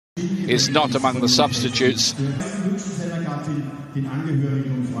is not among the substitutes.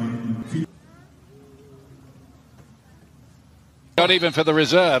 Not even for the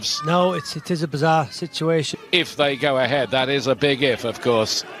reserves. No, it is a bizarre situation. If they go ahead, that is a big if, of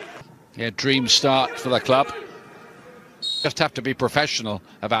course. Yeah, dream start for the club. Just have to be professional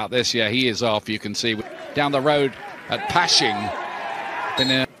about this. Yeah, he is off. You can see down the road at Pashing.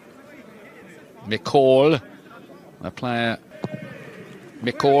 McCall, the player.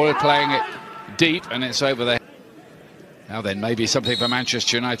 McCall playing it deep, and it's over there. Now then, maybe something for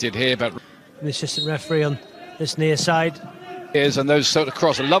Manchester United here, but the assistant referee on this near side. And those sort of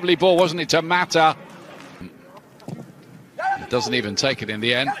cross. A lovely ball, wasn't it, to Mata? It doesn't even take it in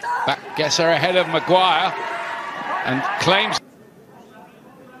the end. Back gets her ahead of Maguire and claims.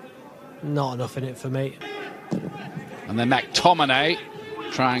 Not enough in it for me. And then McTominay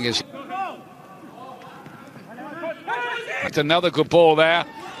trying his. Another good ball there.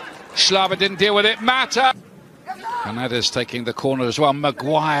 Schlaber didn't deal with it. Mata. And that is taking the corner as well.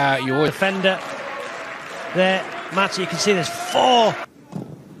 Maguire, your defender there. Mata, you can see there's four.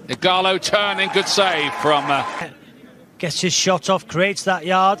 Ighalo turning, good save from. Gets his shot off, creates that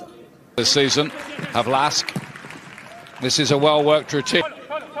yard. This season of LASKK. This is a well-worked routine.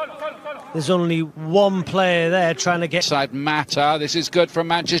 There's only one player there trying to get. Side Mata, this is good from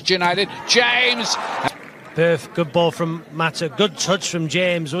Manchester United. James! Perfect, good ball from Mata. Good touch from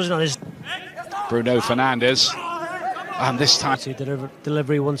James, wasn't it? On his. Bruno Fernandes. And this time.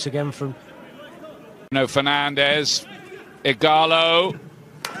 Delivery once again from. Bruno Fernandes. Ighalo.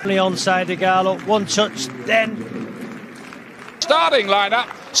 Only onside Ighalo. One touch, then. Starting lineup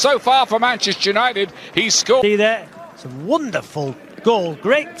so far for Manchester United. He's scored. See there? It's a wonderful goal.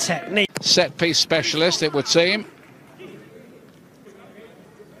 Great technique. Set piece specialist, it would seem.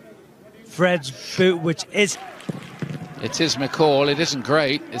 Fred's boot, which is. It is McCall. It isn't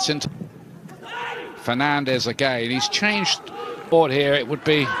great. It's into Fernandes again. He's changed board here. It would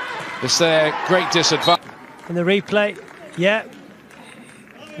be. It's their great disadvantage. In the replay, yeah.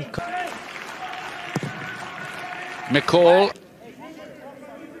 McCall.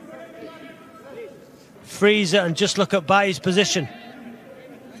 Freeze it and just look at Baye's position.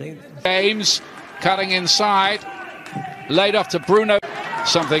 James cutting inside. Laid off to Bruno.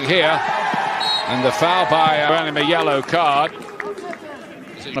 Something here. And the foul by earning a yellow card.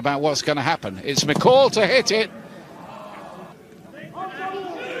 About what's going to happen. It's McCall to hit it.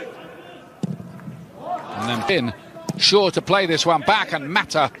 And then Finn sure to play this one back, and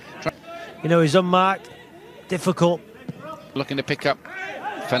Mata. You know, he's unmarked. Difficult. Looking to pick up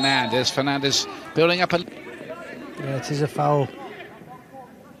Fernandes. Fernandes building up a. Yeah, it is a foul.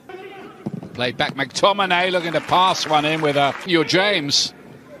 Played back McTominay looking to pass one in with your James.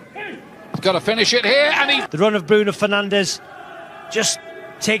 He's got to finish it here, and he. The run of Bruno Fernandes just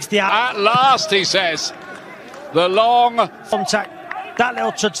takes the. At last, he says. The long contact. That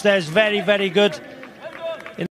little touch there is very, very good.